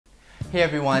Hey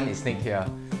everyone, it's Nick here.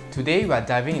 Today we are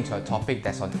diving into a topic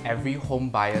that's on every home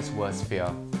buyer's worst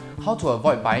fear. How to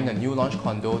avoid buying a new launch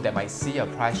condo that might see a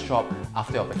price drop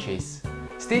after your purchase.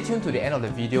 Stay tuned to the end of the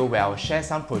video where I'll share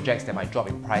some projects that might drop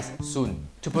in price soon.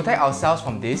 To protect ourselves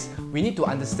from this, we need to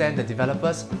understand the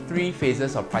developer's 3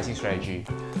 phases of pricing strategy.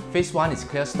 Phase 1 is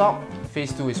clear stock,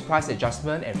 Phase 2 is price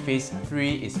adjustment, and Phase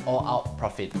 3 is all-out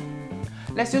profit.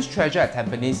 Let's use Treasure at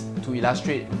Tampines to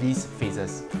illustrate these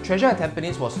phases. Treasure at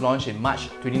Tampines was launched in March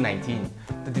 2019.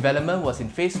 The development was in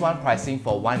Phase 1 pricing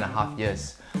for 1.5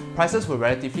 years. Prices were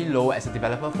relatively low as the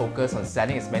developer focused on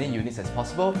selling as many units as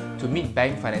possible to meet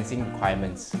bank financing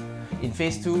requirements. In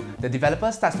Phase 2, the developer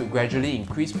starts to gradually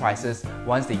increase prices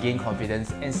once they gain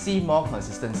confidence and see more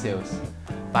consistent sales.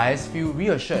 Buyers feel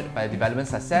reassured by the development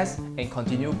success and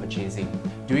continue purchasing.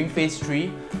 During Phase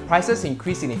 3, prices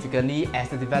increase significantly as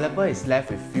the developer is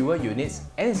left with fewer units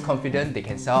and is confident they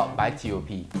can sell out by TOP.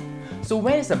 So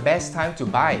when is the best time to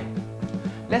buy?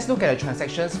 Let's look at the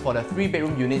transactions for the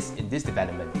 3-bedroom units in this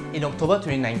development. In October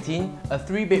 2019, a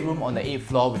 3-bedroom on the 8th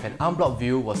floor with an unblocked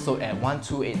view was sold at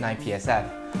 1289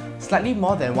 PSF. Slightly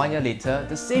more than 1 year later,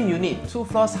 the same unit 2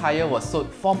 floors higher was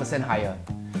sold 4% higher.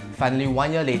 Finally,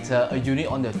 1 year later, a unit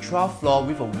on the 12th floor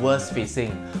with a worst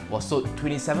facing was sold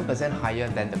 27% higher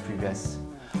than the previous.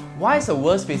 Why is a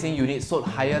worst facing unit sold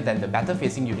higher than the better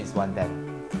facing units one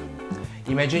then?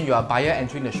 Imagine you are a buyer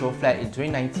entering the show flat in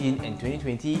 2019 and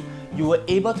 2020, you were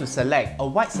able to select a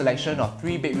wide selection of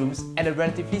 3 bedrooms at a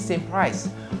relatively same price.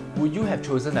 Would you have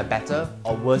chosen a better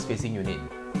or worse facing unit?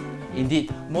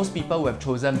 Indeed, most people would have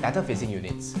chosen better facing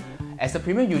units. As the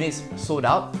premium units sold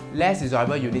out, less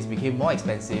desirable units became more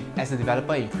expensive as the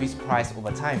developer increased price over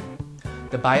time.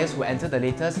 The buyers who entered the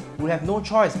latest would have no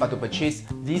choice but to purchase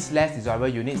these less desirable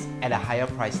units at a higher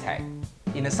price tag.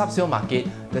 In the subsale market,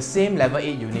 the same level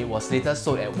 8 unit was later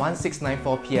sold at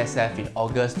 1694 PSF in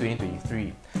August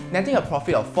 2023, netting a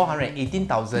profit of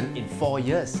 $418,000 in 4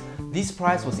 years. This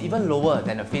price was even lower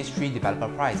than the Phase 3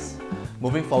 developer price.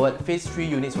 Moving forward, Phase 3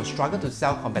 units will struggle to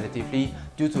sell competitively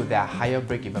due to their higher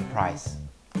break-even price.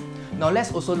 Now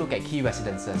let's also look at key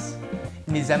residences.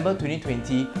 In December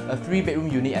 2020, a 3-bedroom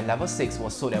unit at level 6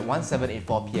 was sold at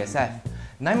 1784 PSF.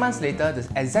 9 months later,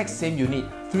 the exact same unit,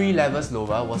 3 levels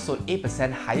lower, was sold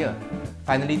 8% higher.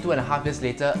 Finally, 2.5 years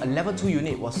later, a level 2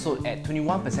 unit was sold at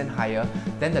 21% higher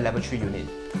than the level 3 unit.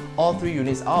 All 3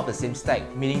 units are of the same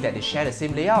stack, meaning that they share the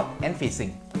same layout and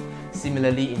facing.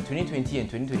 Similarly, in 2020 and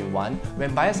 2021,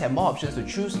 when buyers had more options to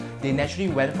choose, they naturally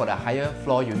went for the higher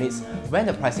floor units when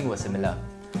the pricing was similar.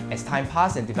 As time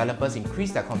passed and developers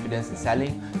increased their confidence in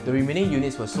selling, the remaining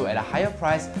units were sold at a higher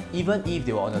price even if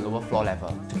they were on the lower floor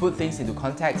level. To put things into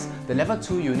context, the level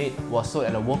 2 unit was sold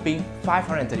at a whopping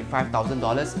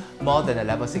 $535,000 more than the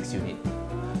level 6 unit.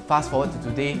 Fast forward to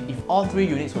today, if all 3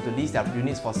 units were to list their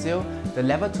units for sale, the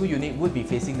level 2 unit would be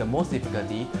facing the most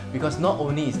difficulty because not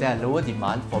only is there a lower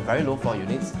demand for very low floor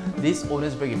units, this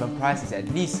owner's break-even price is at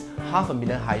least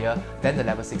 $500,000 higher than the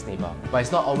level 6 neighbour. But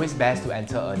it's not always best to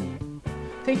enter early.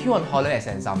 Take Huon Holland as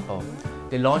an example.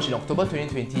 They launched in October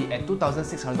 2020 at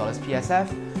 $2,600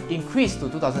 PSF, increased to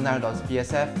 $2,900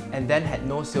 PSF, and then had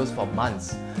no sales for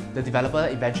months. The developer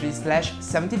eventually slashed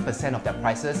 17% of their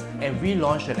prices and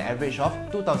relaunched at an average of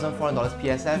 $2,400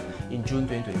 PSF in June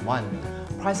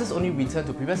 2021. Prices only returned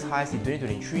to previous highs in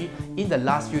 2023 in the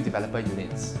last few developer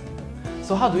units.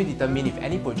 So how do we determine if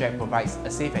any project provides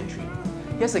a safe entry?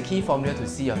 Here's a key formula to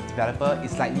see if a developer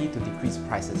is likely to decrease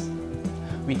prices.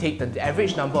 We take the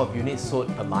average number of units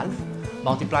sold per month,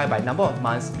 multiply by number of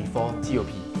months before TOP.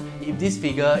 If this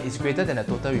figure is greater than the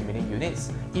total remaining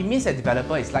units, it means that the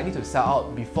developer is likely to sell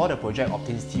out before the project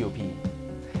obtains TOP.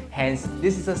 Hence,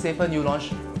 this is a safer new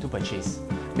launch to purchase.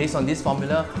 Based on this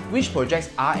formula, which projects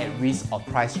are at risk of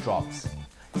price drops?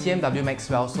 TMW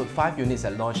Maxwell sold 5 units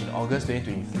at launch in August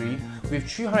 2023 with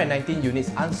 319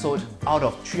 units unsold out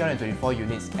of 324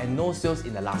 units and no sales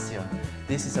in the last year.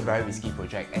 This is a very risky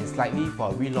project and is likely for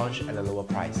a relaunch at a lower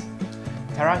price.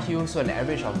 Terra Hill sold an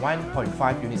average of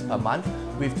 1.5 units per month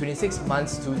with 26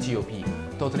 months to TOP,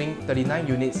 totaling 39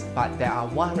 units, but there are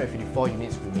 154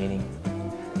 units remaining.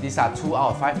 These are 2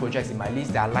 out of 5 projects in my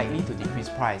list that are likely to decrease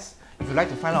price. If you'd like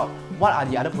to find out what are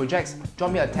the other projects,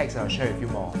 drop me a text and I'll share with you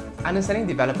more. Understanding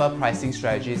developer pricing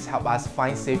strategies help us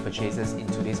find safe purchases in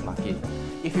today's market.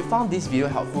 If you found this video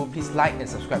helpful, please like and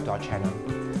subscribe to our channel.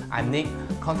 I'm Nick.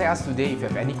 Contact us today if you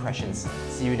have any questions.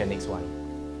 See you in the next one.